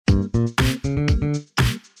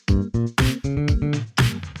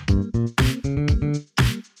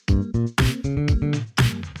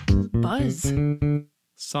Buzz.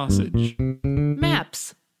 Sausage.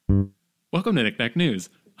 Maps. Welcome to Knick-Knack News.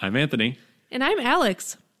 I'm Anthony. And I'm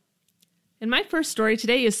Alex. And my first story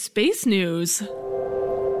today is space news.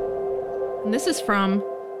 And this is from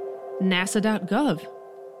NASA.gov.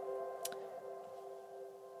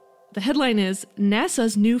 The headline is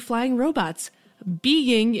NASA's new flying robots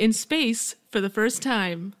being in space for the first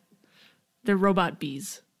time. They're robot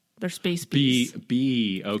bees. They're space bees.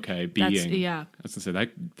 Okay, being. Yeah. I was going to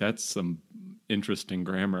say, that's some interesting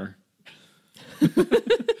grammar.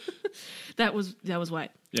 That was why.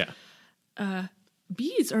 Yeah.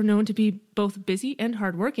 Bees are known to be both busy and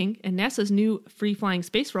hardworking, and NASA's new free-flying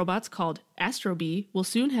space robots called Astrobee will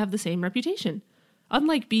soon have the same reputation.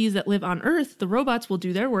 Unlike bees that live on Earth, the robots will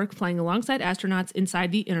do their work flying alongside astronauts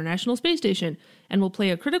inside the International Space Station and will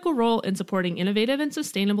play a critical role in supporting innovative and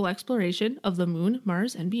sustainable exploration of the Moon,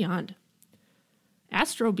 Mars, and beyond.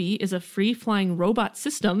 Astrobee is a free-flying robot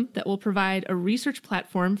system that will provide a research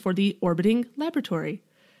platform for the orbiting laboratory.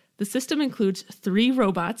 The system includes 3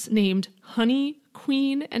 robots named Honey,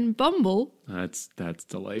 Queen, and Bumble. That's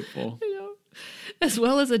delightful. As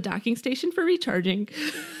well as a docking station for recharging.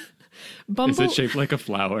 Bumble, Is it shaped like a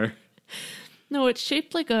flower? No, it's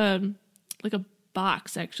shaped like a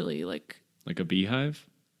box, actually. Like a beehive?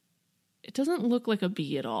 It doesn't look like a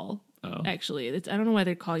bee at all. Oh. Actually, I don't know why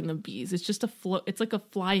they're calling them bees. It's just it's like a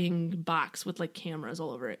flying box with like cameras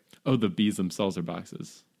all over it. Oh, the bees themselves are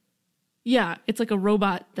boxes. Yeah, it's like a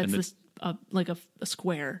robot that's like a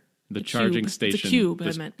square. The charging station. It's a cube,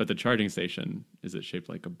 I meant. But the charging station, is it shaped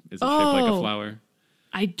like a flower?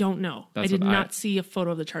 I don't know. I did not see a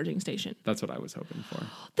photo of the charging station. That's what I was hoping for.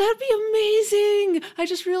 That'd be amazing. I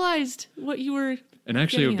just realized what you were. And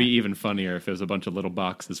actually, it would be even funnier if there was a bunch of little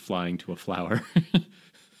boxes flying to a flower.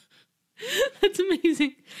 That's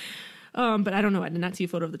amazing. But I don't know. I did not see a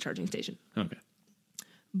photo of the charging station. Okay.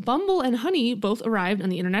 Bumble and Honey both arrived on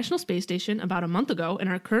the International Space Station about a month ago and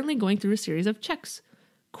are currently going through a series of checks.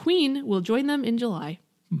 Queen will join them in July.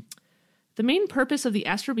 The main purpose of the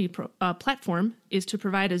Astrobee platform is to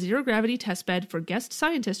provide a zero-gravity testbed for guest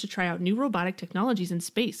scientists to try out new robotic technologies in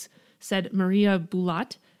space, said Maria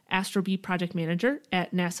Bulat, Astrobee project manager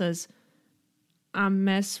at NASA's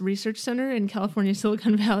Ames Research Center in California,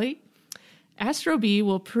 Silicon Valley. Astrobee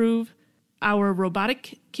will prove our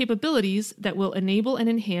robotic capabilities that will enable and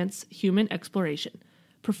enhance human exploration.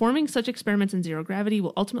 Performing such experiments in zero gravity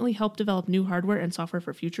will ultimately help develop new hardware and software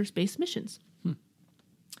for future space missions.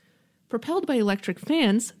 Propelled by electric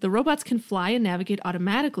fans, the robots can fly and navigate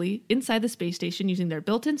automatically inside the space station using their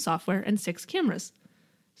built-in software and 6 cameras.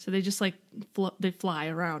 So they just they fly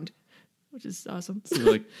around, which is awesome. So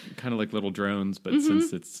they're kind of like little drones, but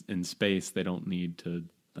since it's in space, they don't need to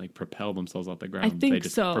propel themselves off the ground. I think they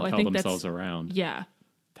just so. propel themselves around. Yeah.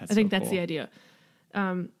 That's I think so that's cool. the idea.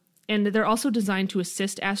 And they're also designed to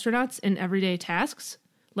assist astronauts in everyday tasks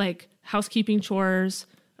like housekeeping chores,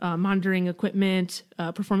 monitoring equipment,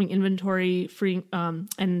 performing inventory,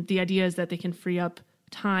 and the idea is that they can free up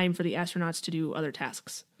time for the astronauts to do other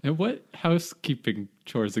tasks. And what housekeeping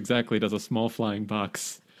chores exactly does a small flying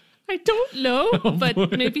box? I don't know,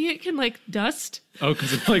 but maybe it can dust. Oh,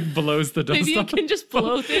 because it blows the dust Maybe off. it can just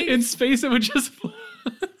blow things. In space, it would just blow.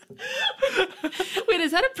 Wait,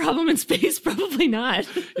 is that a problem in space? Probably not.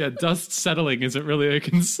 Yeah, dust settling isn't really a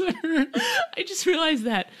concern. I just realized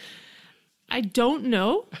that. I don't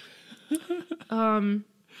know. I'm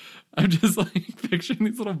just picturing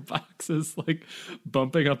these little boxes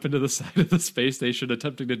bumping up into the side of the space station,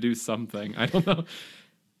 attempting to do something. I don't know.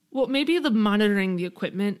 Well, maybe the monitoring the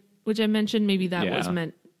equipment, which I mentioned, maybe that was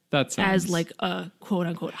meant as a quote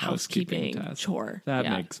unquote housekeeping chore. That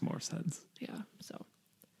makes more sense. Yeah.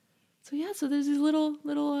 So there's these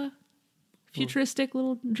little futuristic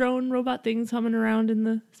little drone robot things humming around in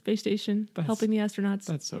the space station, helping the astronauts.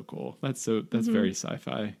 That's so cool. That's very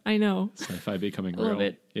sci-fi. I know. Sci-fi becoming real. I love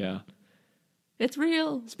it. Yeah. It's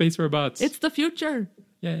real. Space robots. It's the future.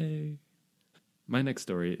 Yay. My next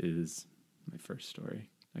story is my first story,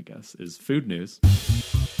 I guess, is food news.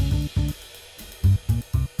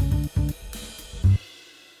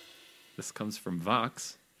 This comes from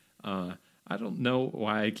Vox. I don't know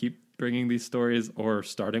why I keep bringing these stories or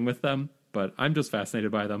starting with them, but I'm just fascinated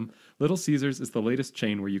by them. Little Caesars is the latest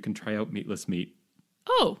chain where you can try out meatless meat.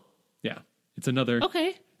 Oh. Yeah. It's another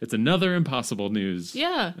impossible news.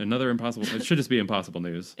 Yeah. It should just be impossible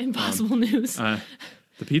news. Impossible news.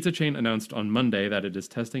 The pizza chain announced on Monday that it is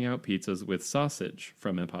testing out pizzas with sausage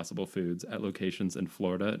from Impossible Foods at locations in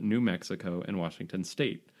Florida, New Mexico, and Washington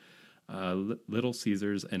State. Little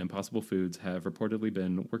Caesars and Impossible Foods have reportedly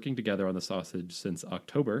been working together on the sausage since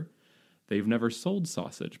October. They've never sold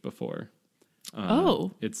sausage before.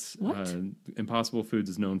 It's what? Impossible Foods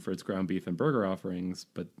is known for its ground beef and burger offerings,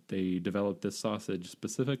 but they developed this sausage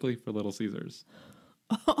specifically for Little Caesars.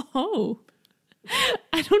 Oh,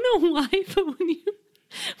 I don't know why, but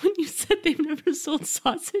when you said they've never sold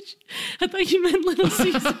sausage, I thought you meant Little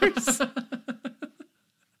Caesars.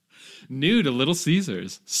 New to Little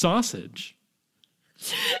Caesars, sausage.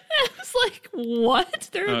 I was like, what?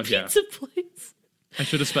 They're a pizza place. I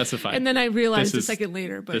should have specified. And then I realized a second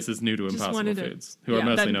later, but this is new to Impossible Foods, who are yeah,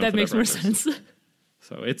 mostly known that for makes their more burgers. sense.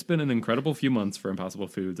 So it's been an incredible few months for Impossible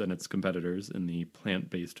Foods and its competitors in the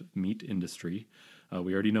plant-based meat industry.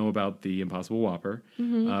 We already know about the Impossible Whopper,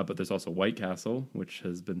 but there's also White Castle, which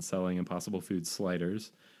has been selling Impossible Foods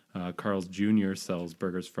sliders. Carl's Jr. sells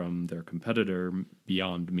burgers from their competitor,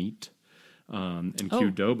 Beyond Meat. And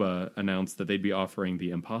Qdoba announced that they'd be offering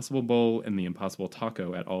the Impossible Bowl and the Impossible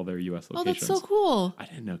Taco at all their U.S. Oh, locations. that's so cool. I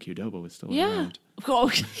didn't know Qdoba was still Yeah. around.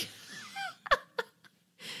 Oh.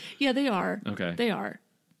 Yeah, they are. Okay. They are.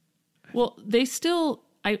 Well, they still,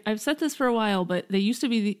 I've said this for a while, but they used to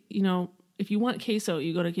be, if you want queso,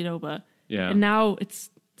 you go to Qdoba. Yeah. And now it's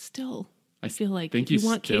still, I feel like think if you you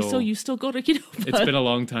want still- queso, you still go to Qdoba. It's been a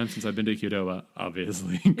long time since I've been to Qdoba,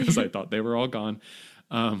 obviously, because I thought they were all gone.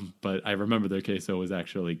 But I remember their queso was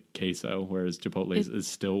actually queso, whereas Chipotle's is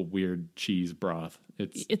still weird cheese broth.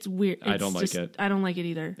 It's weird. I don't like it. I don't like it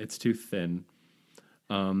either. It's too thin.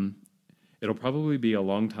 It'll probably be a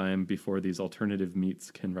long time before these alternative meats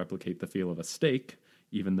can replicate the feel of a steak,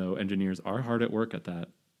 even though engineers are hard at work at that.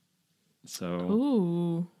 So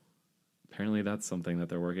Ooh. apparently that's something that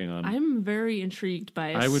they're working on. I'm very intrigued by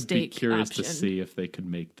a I would be steak curious option. to see if they could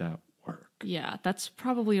make that work. Yeah, that's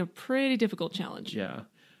probably a pretty difficult challenge. Yeah.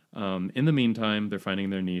 In the meantime, they're finding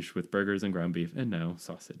their niche with burgers and ground beef, and now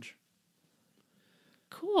sausage.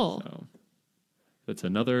 Cool. So that's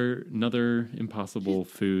another Impossible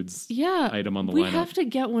Foods item on the lineup. We have to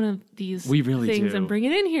get one of these things do. and bring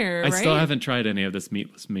it in here, I right? still haven't tried any of this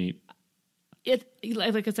meatless meat.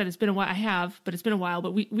 Like I said, it's been a while. I have, but it's been a while.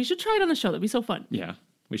 But we should try it on the show. That'd be so fun. Yeah,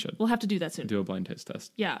 we should. We'll have to do that soon. Do a blind taste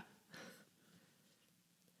test. Yeah.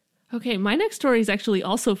 Okay, my next story is actually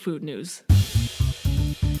also food news.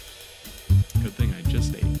 Good thing I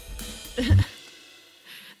just ate.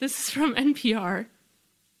 This is from NPR.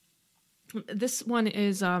 This one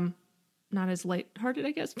is not as lighthearted,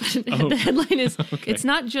 I guess, but the headline is, It's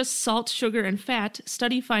not just salt, sugar, and fat.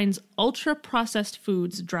 Study finds ultra-processed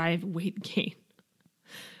foods drive weight gain.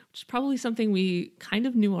 Which is probably something we kind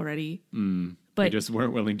of knew already. But We just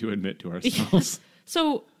weren't willing to admit to ourselves.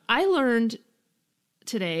 So I learned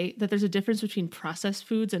today that there's a difference between processed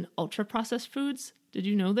foods and ultra-processed foods. Did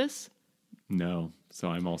you know this? No, so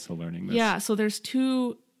I'm also learning this. Yeah, so there's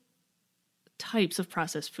two types of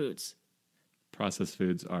processed foods. Processed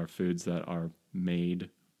foods are foods that are made,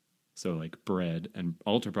 so like bread, and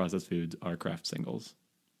ultra-processed foods are craft singles.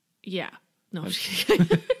 Yeah. No.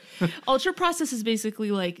 Ultra processed is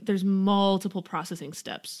basically like there's multiple processing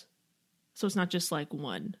steps. So it's not just like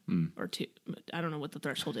one or two. I don't know what the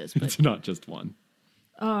threshold is, but It's not just one.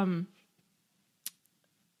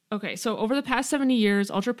 okay. So over the past 70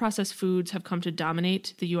 years, ultra processed foods have come to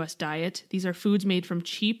dominate the US diet. These are foods made from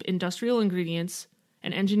cheap industrial ingredients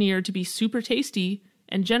and engineered to be super tasty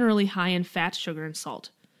and generally high in fat, sugar, and salt.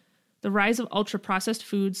 The rise of ultra-processed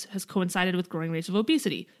foods has coincided with growing rates of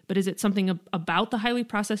obesity, but is it something about the highly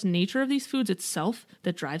processed nature of these foods itself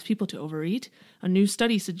that drives people to overeat? A new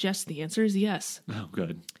study suggests the answer is yes. Oh,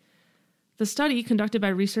 good. The study, conducted by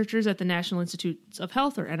researchers at the National Institutes of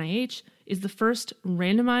Health, or NIH, is the first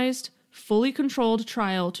randomized, fully controlled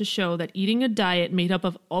trial to show that eating a diet made up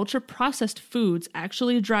of ultra-processed foods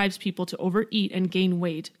actually drives people to overeat and gain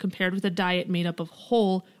weight compared with a diet made up of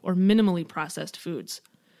whole or minimally processed foods.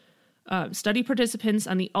 Study participants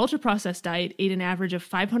on the ultra-processed diet ate an average of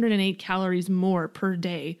 508 calories more per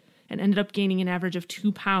day and ended up gaining an average of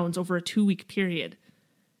 2 pounds over a 2-week period.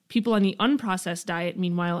 People on the unprocessed diet,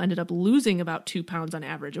 meanwhile, ended up losing about 2 pounds on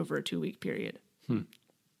average over a 2-week period.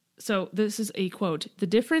 So this is a quote. The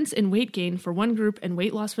difference in weight gain for one group and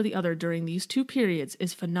weight loss for the other during these two periods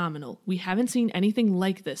is phenomenal. We haven't seen anything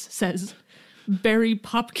like this, says Barry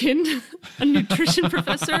Popkin, a nutrition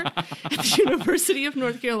professor at the University of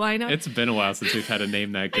North Carolina. It's been a while since we've had a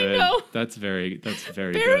name that good. know. That's very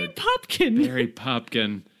Barry good. Popkin. Barry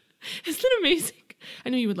Popkin. Isn't that amazing? I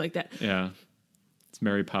knew you would like that. Yeah. It's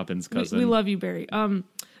Mary Poppins' cousin. We love you, Barry. The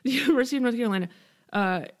University of North Carolina,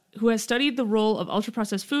 who has studied the role of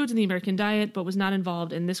ultra-processed foods in the American diet, but was not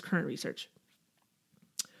involved in this current research.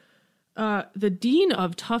 The dean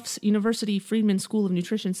of Tufts University Friedman School of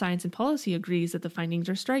Nutrition Science and Policy agrees that the findings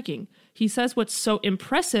are striking. He says what's so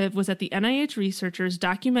impressive was that the NIH researchers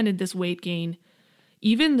documented this weight gain,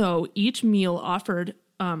 even though each meal offered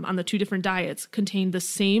on the 2 different diets contained the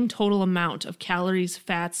same total amount of calories,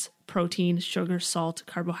 fats, protein, sugar, salt,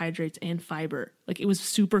 carbohydrates, and fiber. Like, it was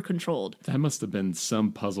super controlled. That must have been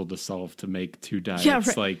some puzzle to solve to make 2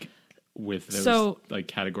 diets, like with those like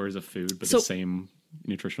categories of food, but the same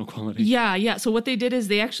nutritional quality. Yeah. So what they did is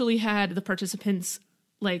they actually had the participants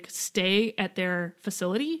like stay at their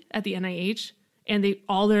facility at the NIH, and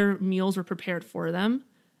all their meals were prepared for them.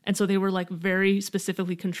 And so they were like very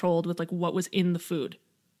specifically controlled with like what was in the food.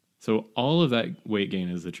 So all of that weight gain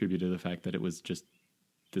is attributed to the fact that it was just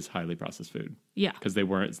this highly processed food. Yeah. Because they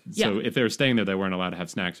weren't, so if they were staying there, they weren't allowed to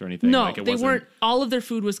have snacks or anything. No, like they weren't, all of their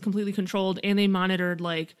food was completely controlled, and they monitored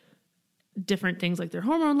like different things like their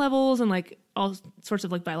hormone levels and like all sorts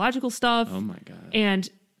of like biological stuff. Oh my God. And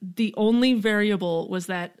the only variable was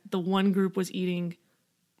that the one group was eating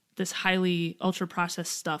this highly ultra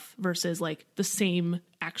processed stuff versus like the same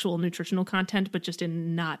actual nutritional content, but just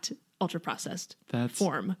in not ultra processed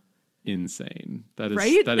form. Insane. That is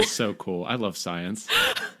right? That is so cool. I love science.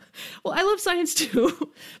 Well, I love science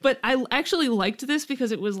too, but I actually liked this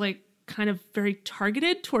because it was like kind of very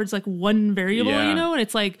targeted towards like one variable, you know? And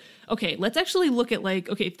it's like, okay, let's actually look at like,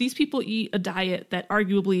 okay, if these people eat a diet that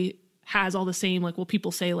arguably has all the same, like, well,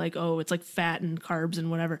 people say like, oh, it's like fat and carbs and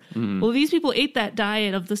whatever. Mm-hmm. Well, these people ate that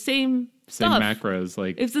diet of the same stuff. Macros,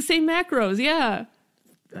 like it's the same macros, yeah.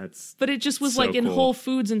 But it just was so like in Whole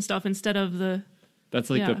Foods and stuff instead of the. That's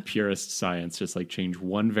like the purest science. Just like change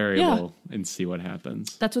one variable and see what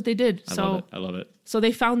happens. That's what they did. I love it. So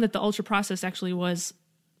they found that the ultra processed actually was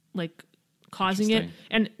like causing it,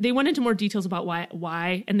 and they went into more details about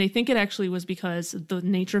why, and they think it actually was because the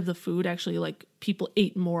nature of the food actually like people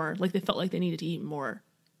ate more, like they felt like they needed to eat more.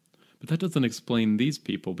 But that doesn't explain these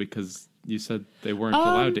people because you said they weren't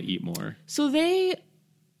allowed to eat more.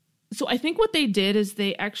 So I think what they did is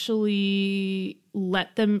they actually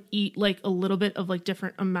let them eat like a little bit of like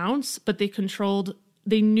different amounts, but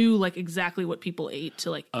they knew like exactly what people ate to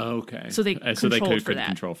like. Okay. So they could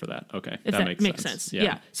control for that. Okay. If that makes sense.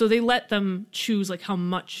 Yeah. So they let them choose like how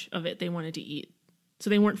much of it they wanted to eat. So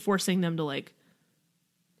they weren't forcing them to like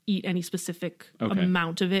eat any specific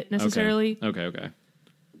amount of it necessarily. Okay.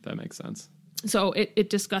 That makes sense. So it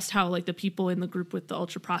discussed how like the people in the group with the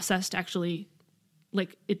ultra processed actually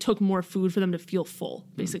like it took more food for them to feel full,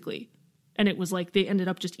 basically. And it was like they ended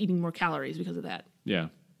up just eating more calories because of that. Yeah.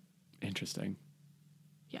 Interesting.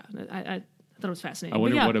 Yeah. I thought it was fascinating. I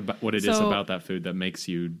wonder what it is about that food that makes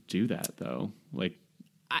you do that, though. Like,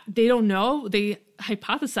 they don't know. They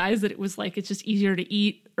hypothesized that it was like it's just easier to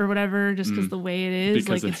eat or whatever, just because the way it is.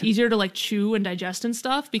 Because like it's easier to like chew and digest and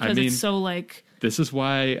stuff because it's so like. This is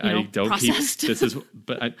why I don't processed. This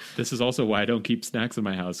is also why I don't keep snacks in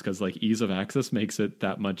my house, because like ease of access makes it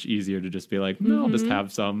that much easier to just be like, no, I'll just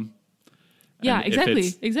have some. Yeah, exactly.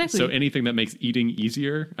 So anything that makes eating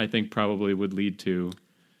easier, I think probably would lead to.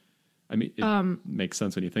 I mean, it makes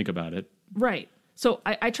sense when you think about it. Right. So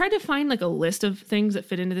I tried to find like a list of things that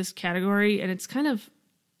fit into this category, and it's kind of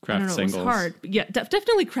Kraft singles. It's hard. But yeah,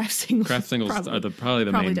 definitely Kraft singles. Kraft singles are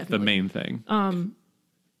the main thing.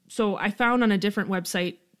 So I found on a different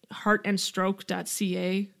website,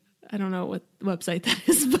 heartandstroke.ca. I don't know what website that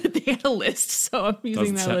is, but they had a list, so I'm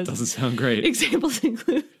using that list. Doesn't sound great. Examples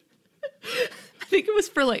include. I think it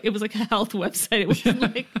was it was like a health website. It was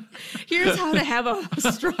like, here's how to have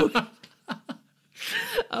a stroke.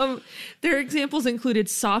 Their examples included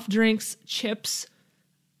soft drinks, chips,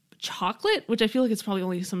 chocolate, which I feel like it's probably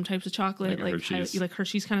only some types of chocolate, like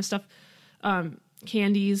Hershey's kind of stuff,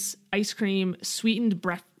 candies, ice cream, sweetened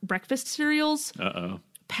breakfast cereals,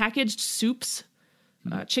 packaged soups,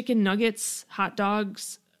 chicken nuggets, hot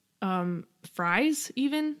dogs, fries,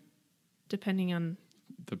 even depending on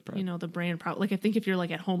the brand. Like I think if you're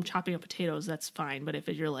like at home chopping up potatoes, that's fine. But if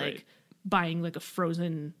you're like buying like a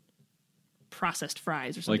frozen processed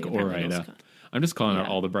fries or something, like Ore-Ida. I'm just calling out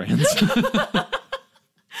all the brands.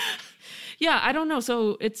 Yeah, I don't know.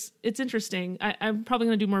 So it's interesting. I'm probably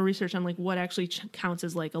going to do more research on like what actually counts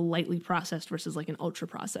as like a lightly processed versus like an ultra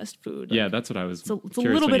processed food. Like, yeah, that's what I was. It's a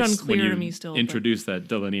little bit unclear to me still. Introduce that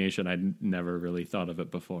delineation. I'd never really thought of it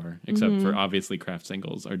before, except for obviously Kraft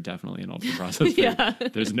singles are definitely an ultra processed food. Yeah.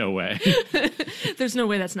 There's no way. There's no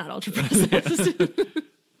way that's not ultra processed.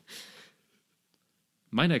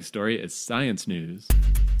 My next story is science news.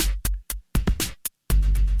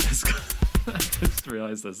 I just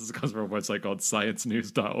realized this is because of a website called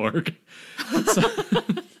sciencenews.org.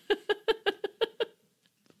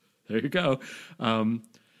 There you go.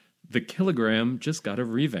 The kilogram just got a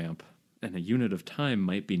revamp, and a unit of time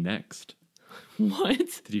might be next. What?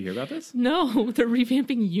 Did you hear about this? No, they're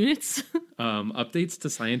revamping units. Updates to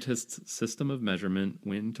scientists' system of measurement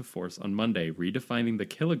went into force on Monday, redefining the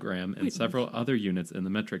kilogram and several other units in the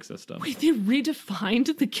metric system. Wait, they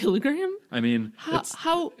redefined the kilogram? I mean, it's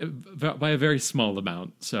How? by a very small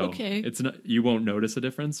amount, so Okay. it's not, you won't notice a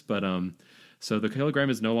difference. But so the kilogram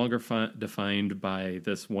is no longer defined by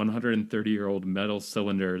this 130-year-old metal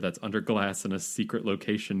cylinder that's under glass in a secret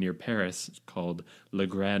location near Paris called Le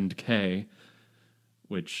Grand Quai,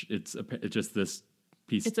 which it's just this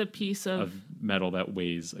piece. It's a piece of metal that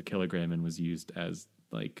weighs a kilogram and was used as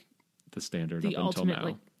like the standard the up until ultimate now.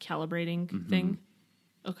 like calibrating thing.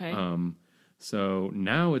 Okay. So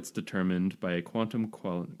now it's determined by a quantum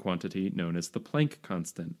quantity known as the Planck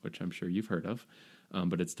constant, which I'm sure you've heard of,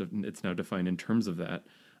 but it's now defined in terms of that.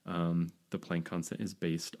 The Planck constant is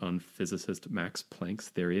based on physicist Max Planck's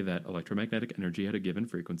theory that electromagnetic energy at a given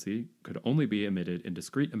frequency could only be emitted in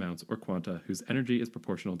discrete amounts or quanta whose energy is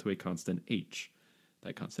proportional to a constant h.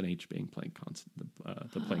 That constant h being Planck constant,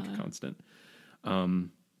 the Planck constant.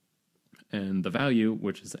 And the value,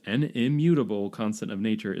 which is an immutable constant of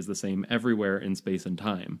nature, is the same everywhere in space and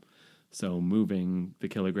time. So moving the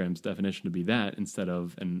kilogram's definition to be that instead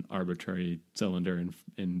of an arbitrary cylinder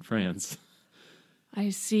in France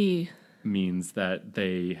I see. means that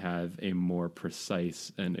they have a more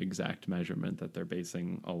precise and exact measurement that they're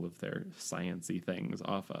basing all of their science-y things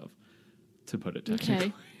off of, to put it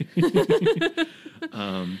technically. Okay.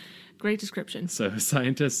 Great description. So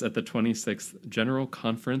scientists at the 26th General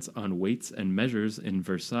Conference on Weights and Measures in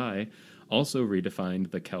Versailles also redefined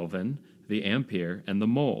the Kelvin, the ampere, and the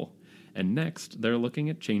mole. And next, they're looking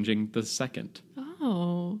at changing the second.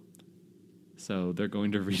 Oh. So they're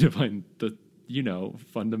going to redefine the,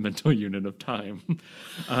 fundamental unit of time.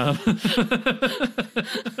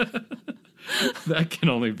 That can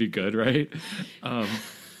only be good, right?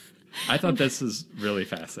 I thought this is really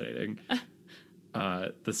fascinating.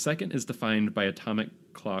 The second is defined by atomic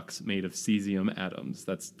clocks made of cesium atoms.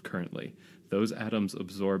 That's currently. Those atoms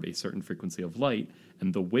absorb a certain frequency of light,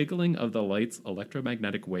 and the wiggling of the light's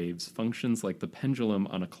electromagnetic waves functions like the pendulum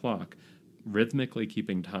on a clock, rhythmically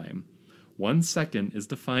keeping time. 1 second is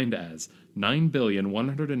defined as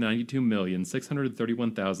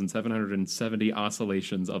 9,192,631,770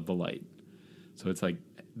 oscillations of the light. So it's like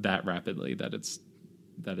that rapidly that it's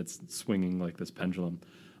swinging like this pendulum.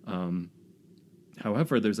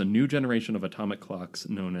 However, there's a new generation of atomic clocks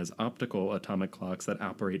known as optical atomic clocks that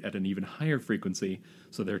operate at an even higher frequency,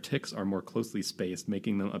 so their ticks are more closely spaced,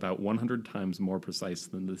 making them about 100 times more precise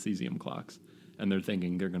than the cesium clocks. And they're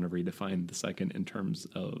thinking they're going to redefine the second in terms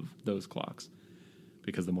of those clocks,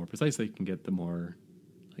 because the more precise they can get, the more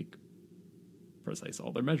precise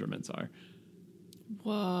all their measurements are.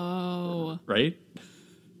 Whoa. Right?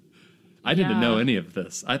 I didn't know any of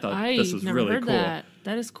this. I thought this was really cool.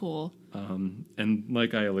 That is cool. And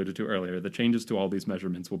like I alluded to earlier, the changes to all these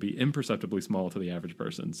measurements will be imperceptibly small to the average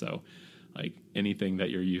person. So, anything that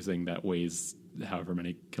you're using that weighs however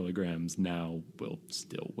many kilograms now will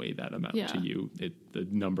still weigh that amount to you. The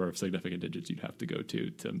number of significant digits you'd have to go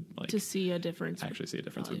to see a difference. Actually see a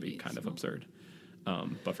difference would be kind of absurd.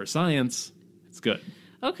 But for science, it's good.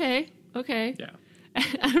 Okay. Yeah.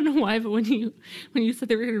 I don't know why, but when you said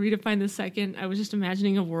they were going to redefine the second, I was just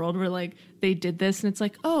imagining a world where they did this and it's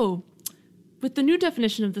like, oh, with the new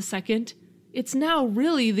definition of the second, it's now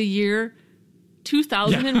really the year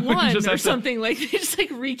 2001 or something. They just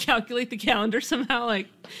recalculate the calendar somehow.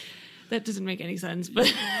 That doesn't make any sense,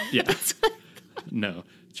 but yeah. No,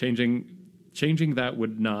 changing that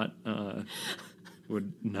would not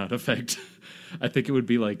affect. I think it would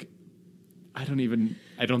be I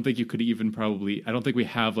don't think you could even probably, I don't think we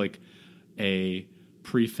have a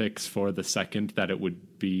prefix for the second that it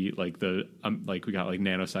would be we got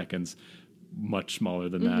nanoseconds, much smaller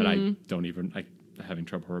than that. I'm having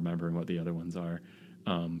trouble remembering what the other ones are.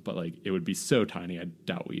 But it would be so tiny, I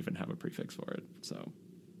doubt we even have a prefix for it. So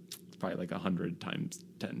it's probably 100 times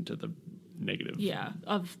 10 to the negative. Yeah.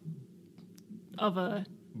 Of an hour.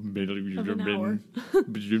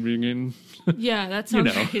 Yeah, that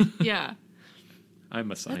sounds right. Yeah. I'm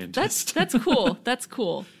a scientist. That's cool. That's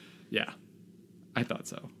cool. Yeah, I thought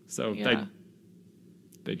so. So yeah.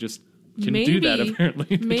 they just can do that,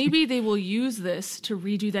 apparently. Maybe they will use this to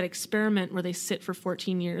redo that experiment where they sit for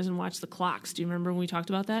 14 years and watch the clocks. Do you remember when we talked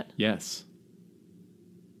about that? Yes.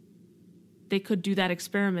 They could do that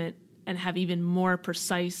experiment and have even more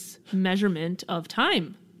precise measurement of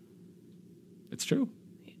time. It's true.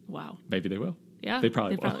 Wow. Maybe they will. Yeah. They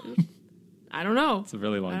probably will. I don't know. It's a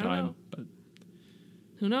really long time. But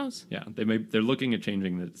Who knows? Yeah, they're looking at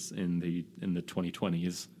changing this in the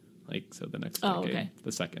 2020s, like so the next decade, okay.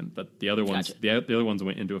 the second. But the other ones, Gotcha. the other ones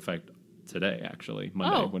went into effect today, actually,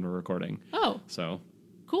 Monday when we're recording. Oh, So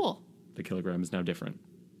cool. the kilogram is now different.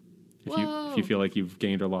 Whoa. If you feel like you've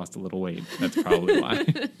gained or lost a little weight, that's probably why.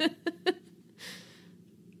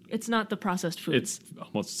 It's not the processed food. It's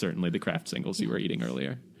almost certainly the Kraft singles you were eating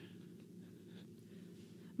earlier.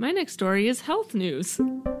 My next story is health news.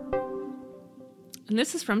 And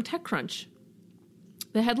this is from TechCrunch.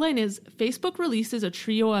 The headline is, Facebook releases a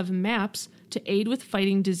trio of maps to aid with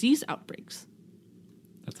fighting disease outbreaks.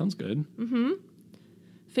 That sounds good.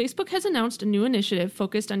 Facebook has announced a new initiative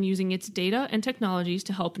focused on using its data and technologies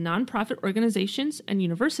to help nonprofit organizations and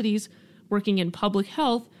universities working in public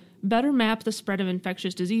health better map the spread of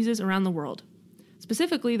infectious diseases around the world.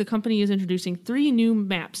 Specifically, the company is introducing 3 new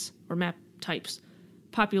maps, or map types: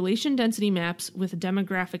 population density maps with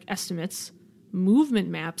demographic estimates, movement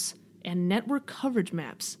maps, and network coverage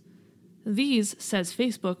maps. These, says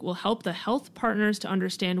Facebook, will help the health partners to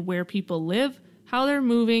understand where people live, how they're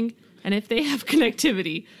moving, and if they have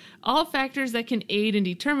connectivity, all factors that can aid in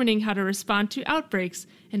determining how to respond to outbreaks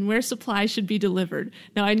and where supplies should be delivered.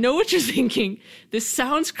 Now, I know what you're thinking. This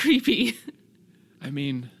sounds creepy. I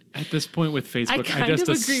mean, at this point with Facebook,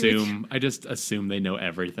 I just assume they know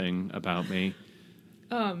everything about me.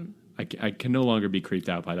 I can no longer be creeped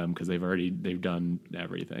out by them because they've done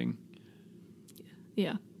everything.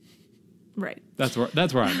 Yeah. Right. That's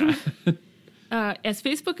where I'm at. As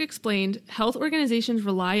Facebook explained, health organizations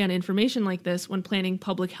rely on information like this when planning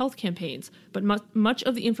public health campaigns, but much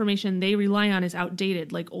of the information they rely on is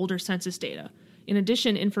outdated, like older census data. In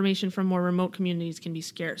addition, information from more remote communities can be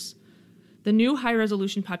scarce. The new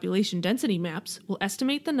high-resolution population density maps will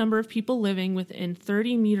estimate the number of people living within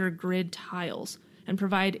 30-meter grid tiles and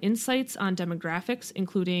provide insights on demographics,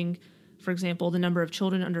 including, for example, the number of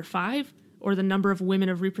children under 5, or the number of women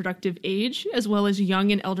of reproductive age, as well as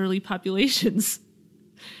young and elderly populations.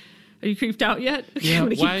 Are you creeped out yet? Okay, Yeah, I'm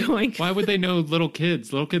gonna keep going. why would they know little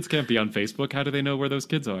kids? Little kids can't be on Facebook. How do they know where those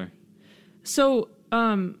kids are? So,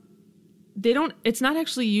 they don't. It's not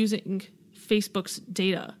actually using Facebook's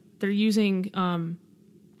data. They're using.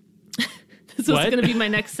 This was going to be my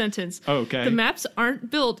next sentence. Oh, okay. The maps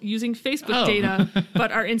aren't built using Facebook data,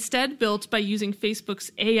 but are instead built by using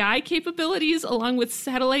Facebook's AI capabilities along with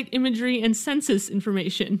satellite imagery and census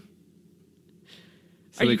information.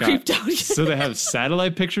 So Are you creeped out yet? So they have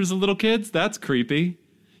satellite pictures of little kids? That's creepy.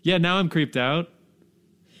 Yeah, now I'm creeped out.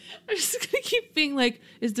 I'm just going to keep being like,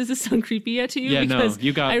 does this sound creepy yet to you? Yeah, because no,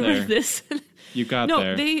 you got I there. read this. You got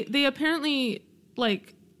there. No, they apparently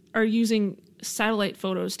are using satellite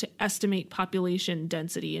photos to estimate population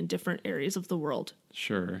density in different areas of the world.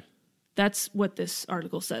 Sure. That's what this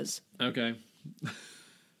article says. Okay.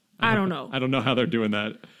 I don't know. I don't know how they're doing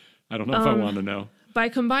that. I don't know if I want to know. By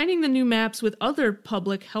combining the new maps with other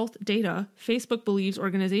public health data, Facebook believes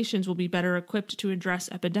organizations will be better equipped to address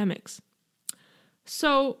epidemics.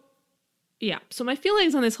 So, yeah. So my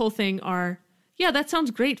feelings on this whole thing are, yeah, that sounds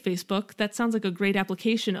great, Facebook. That sounds like a great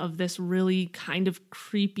application of this really kind of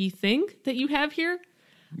creepy thing that you have here.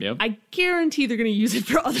 Yep. I guarantee they're going to use it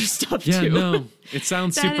for other stuff, Yeah, too. no. It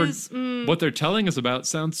sounds That super... is, What they're telling us about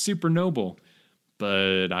sounds super noble.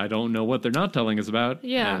 But I don't know what they're not telling us about.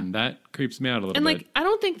 Yeah. And that creeps me out a little And bit. I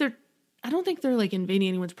don't think they're like invading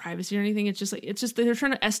anyone's privacy or anything. It's just they're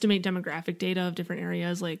trying to estimate demographic data of different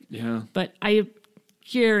areas. Yeah. But I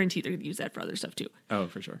guarantee they're going to use that for other stuff too. Oh,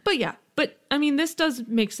 for sure. But yeah, I mean, this does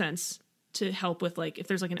make sense to help with if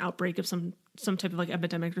there's an outbreak of some type of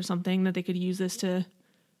epidemic or something, that they could use this to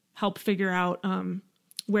help figure out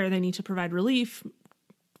where they need to provide relief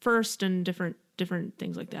first and different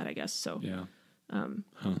things like that, I guess. So Yeah.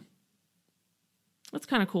 that's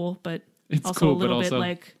kind of cool, but It's also cool, a little but bit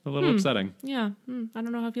also a little upsetting. yeah, I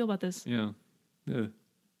don't know how I feel about this. Yeah. Ugh.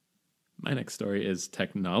 My next story is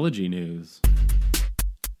technology news.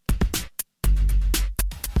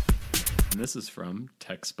 And this is from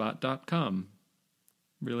techspot.com.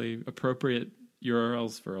 Really appropriate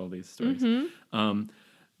URLs for all these stories.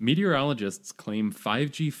 Meteorologists claim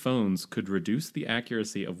 5G phones could reduce the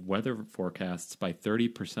accuracy of weather forecasts by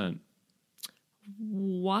 30%.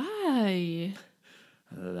 Why?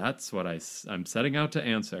 That's what I'm setting out to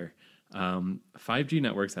answer. 5G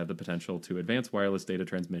networks have the potential to advance wireless data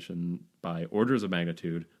transmission by orders of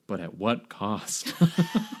magnitude, but at what cost?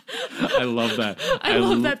 I love that. I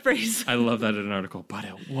love that phrase. I love that in an article, but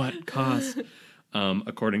at what cost?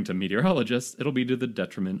 According to meteorologists, it'll be to the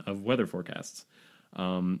detriment of weather forecasts.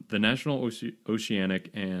 The National Oceanic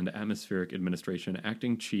and Atmospheric Administration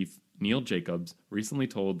acting chief Neil Jacobs recently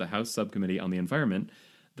told the House Subcommittee on the Environment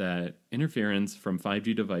that interference from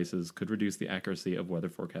 5G devices could reduce the accuracy of weather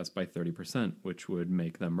forecasts by 30%, which would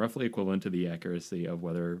make them roughly equivalent to the accuracy of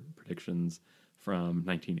weather predictions from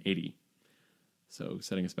 1980. So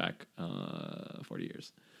setting us back 40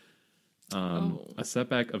 years. A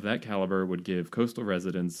setback of that caliber would give coastal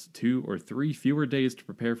residents 2 or 3 fewer days to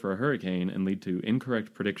prepare for a hurricane and lead to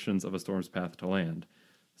incorrect predictions of a storm's path to land.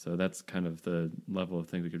 So that's kind of the level of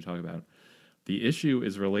things we could talk about. The issue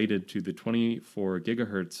is related to the 24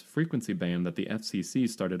 gigahertz frequency band that the FCC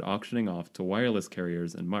started auctioning off to wireless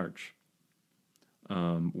carriers in March.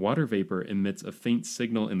 Water vapor emits a faint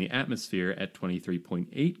signal in the atmosphere at 23.8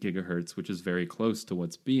 gigahertz, which is very close to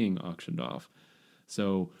what's being auctioned off.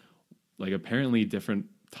 So, like, apparently different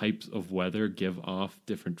types of weather give off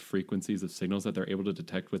different frequencies of signals that they're able to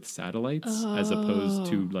detect with satellites, as opposed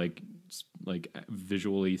to like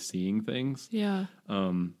visually seeing things. Yeah.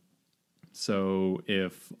 So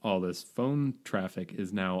if all this phone traffic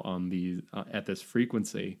is now on the at this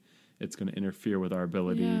frequency, it's going to interfere with our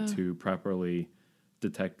ability to properly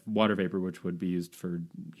detect water vapor, which would be used for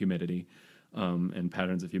humidity. And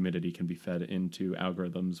patterns of humidity can be fed into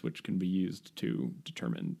algorithms, which can be used to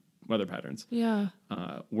determine weather patterns. Yeah.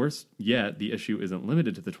 Worse yet, the issue isn't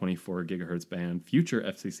limited to the 24 gigahertz band. Future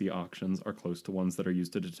FCC auctions are close to ones that are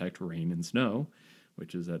used to detect rain and snow,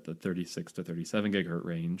 which is at the 36 to 37 gigahertz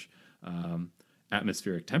range.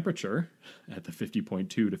 Atmospheric temperature at the 50.2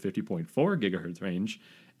 to 50.4 gigahertz range,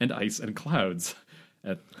 and ice and clouds,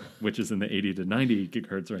 which is in the 80 to 90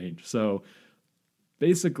 gigahertz range. So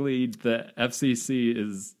basically, the FCC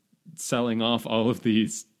is selling off all of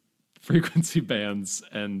these frequency bands,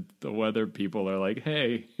 and the weather people are like,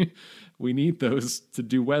 hey, we need those to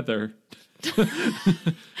do weather.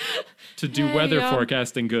 To do weather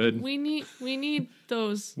forecasting good. We need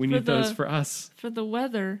those. We need those for us. For the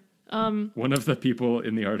weather. One of the people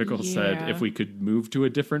in the article said if we could move to a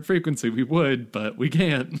different frequency, we would, but we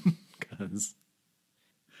can't. 'Cause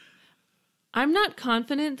I'm not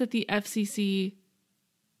confident that the FCC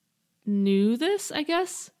knew this, I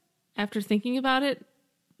guess, after thinking about it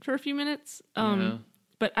for a few minutes.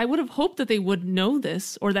 But I would have hoped that they would know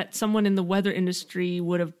this, or that someone in the weather industry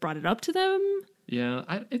would have brought it up to them.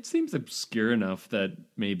 Yeah, it seems obscure enough that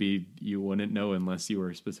maybe you wouldn't know unless you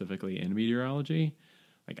were specifically in meteorology.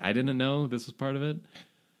 Like, I didn't know this was part of it.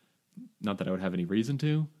 Not that I would have any reason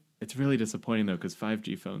to. It's really disappointing, though, because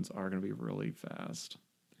 5G phones are going to be really fast.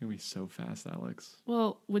 They're going to be so fast, Alex.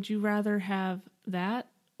 Well, would you rather have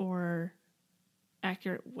that or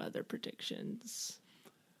accurate weather predictions?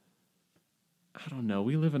 I don't know.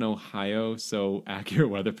 We live in Ohio, so accurate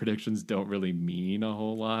weather predictions don't really mean a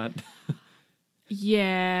whole lot.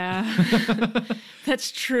 Yeah,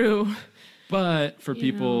 that's true. But for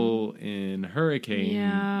people in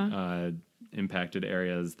hurricane impacted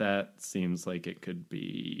areas, that seems like it could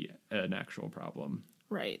be an actual problem.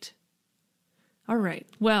 Right. All right.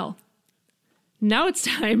 Well, now it's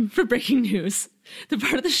time for breaking news. The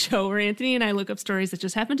part of the show where Anthony and I look up stories that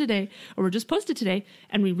just happened today or were just posted today,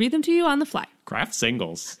 and we read them to you on the fly. Craft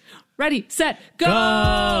singles. Ready, set,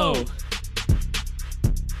 go!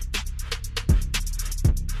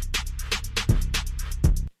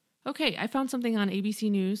 Okay, I found something on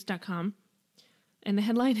abcnews.com, and the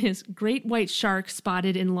headline is Great White Shark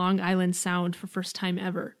Spotted in Long Island Sound for First Time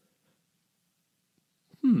Ever.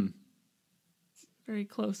 Very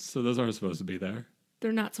close. So those aren't supposed to be there.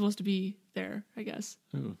 They're not supposed to be there, I guess.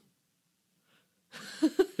 Ooh.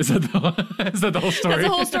 Is that the whole story? That's the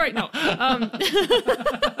whole story. No.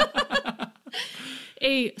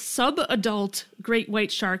 A sub-adult great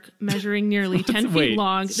white shark measuring nearly 10 feet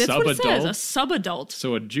long. That's what it says, a sub-adult.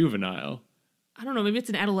 So a juvenile. I don't know, maybe it's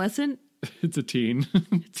an adolescent. It's a teen.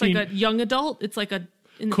 It's like a young adult. It's like a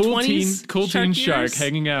in cool the 20s. Cool teen shark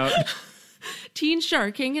hanging out. Teen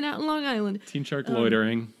shark hanging out in Long Island. Teen shark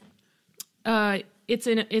loitering. It's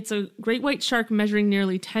a great white shark measuring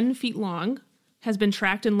nearly 10 feet long. Has been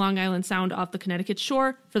tracked in Long Island Sound off the Connecticut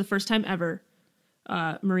shore for the first time ever,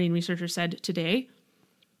 marine researchers said today.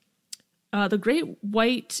 The great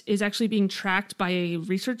white is actually being tracked by a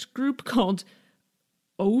research group called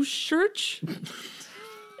OCEARCH.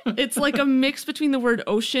 It's like a mix between the word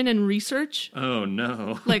ocean and research. Oh,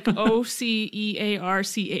 no. Like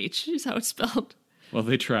OCEARCH is how it's spelled. Well,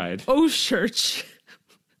 they tried. OCEARCH.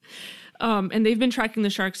 And they've been tracking the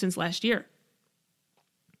shark since last year.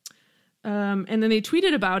 And then they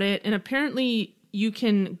tweeted about it, and apparently you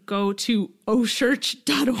can go to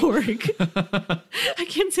ocearch.org. I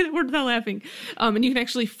can't say that word without laughing. And you can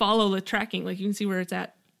actually follow the tracking. Like, you can see where it's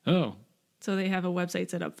at. Oh. So they have a website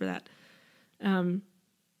set up for that. And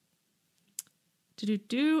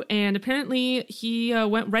apparently he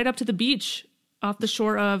went right up to the beach off the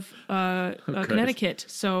shore of Connecticut.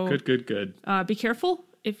 So Good. Be careful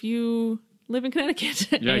if you live in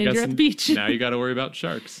Connecticut and I guess you're at the beach. Now you got to worry about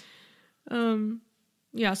sharks.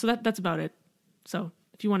 Yeah, so that's about it. So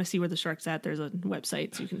if you want to see where the shark's at, there's a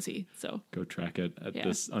website so you can see. So Go track it at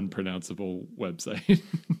this unpronounceable website.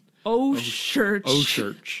 Oshurch.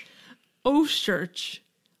 Oshurch.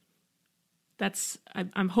 That's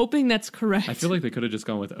I'm hoping that's correct. I feel like they could have just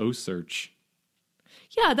gone with Osearch.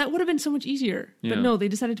 Yeah, that would have been so much easier. Yeah. But no, they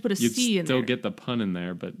decided to put a You'd C in there. still get the pun in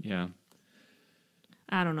there, but yeah.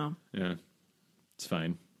 I don't know. Yeah. It's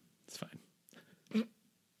fine.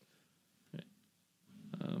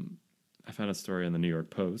 I found a story in the New York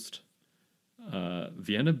Post.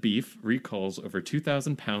 Vienna Beef recalls over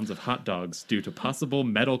 2,000 pounds of hot dogs due to possible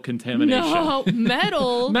metal contamination. No,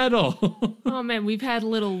 metal. Metal. Oh man, we've had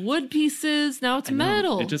little wood pieces. Now it's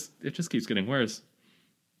metal. It just keeps getting worse.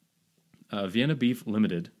 Vienna Beef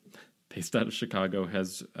Limited, based out of Chicago,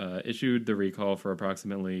 has issued the recall for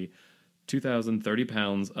approximately 2,030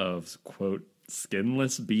 pounds of, quote,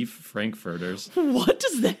 skinless beef frankfurters. What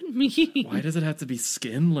does that mean? Why does it have to be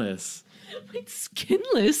skinless? Wait,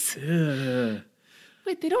 skinless? Ugh.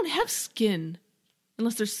 Wait, they don't have skin.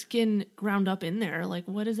 Unless there's skin ground up in there. Like,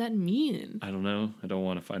 what does that mean? I don't know. I don't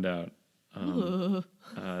want to find out.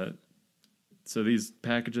 So these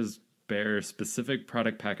packages bear specific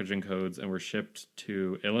product packaging codes and were shipped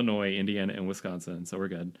to Illinois, Indiana, and Wisconsin. So we're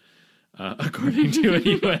good. According to a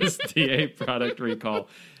USDA product recall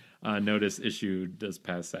notice issued this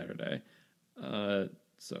past Saturday.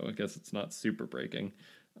 So I guess it's not super breaking.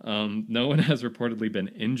 No one has reportedly been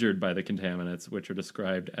injured by the contaminants, which are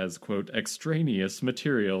described as, quote, extraneous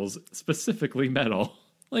materials, specifically metal.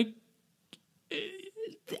 Like,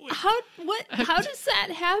 how does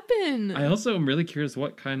that happen? I also am really curious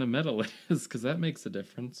what kind of metal it is, because that makes a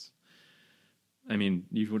difference. I mean,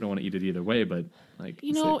 you don't want to eat it either way, but like,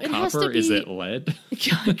 you know, is it it copper? has to be... Is it lead?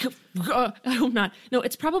 I hope not. No,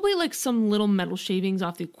 it's probably like some little metal shavings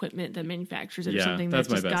off the equipment that manufactures it or something that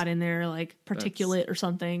just got in there, like particulate or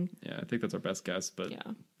something. Yeah, I think that's our best guess, but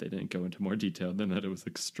they didn't go into more detail than that it was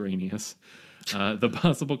extraneous. The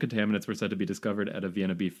possible contaminants were said to be discovered at a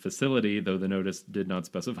Vienna Beef facility, though the notice did not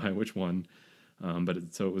specify which one.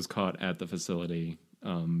 So it was caught at the facility,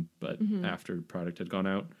 but after the product had gone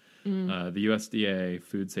out. The USDA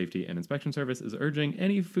Food Safety and Inspection Service is urging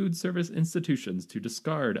any food service institutions to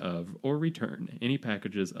discard of or return any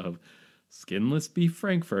packages of skinless beef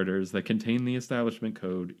frankfurters that contain the establishment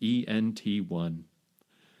code ENT1.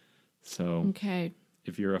 So,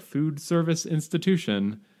 if you're a food service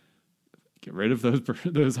institution, get rid of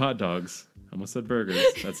those hot dogs. I almost said burgers.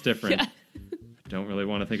 That's different. I don't really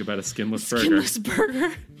want to think about a skinless burger. Skinless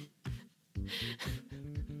burger.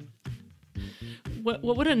 What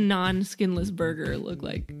would a non-skinless burger look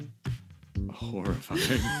like?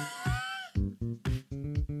 Horrifying.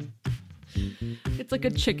 It's like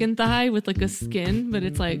a chicken thigh with like a skin, but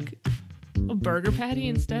it's like a burger patty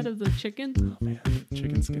instead of the chicken. Oh man, the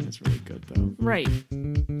chicken skin is really good though. Right.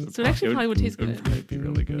 So it actually probably would taste good. It would probably be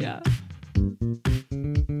really good. Yeah.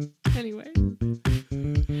 Anyway.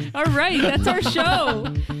 All right, that's our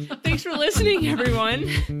show. Thanks for listening, everyone.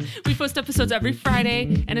 We post episodes every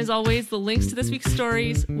Friday, and as always, the links to this week's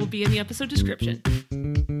stories will be in the episode description.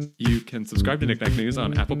 You can subscribe to Knickknack News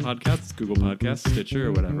on Apple Podcasts, Google Podcasts, Stitcher,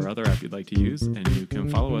 or whatever other app you'd like to use. And you can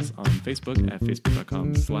follow us on Facebook at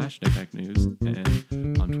facebook.com/Knickknack News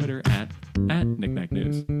and on Twitter at Knickknack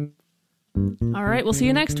News. All right, we'll see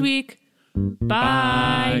you next week.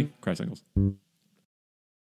 Bye. Cry singles.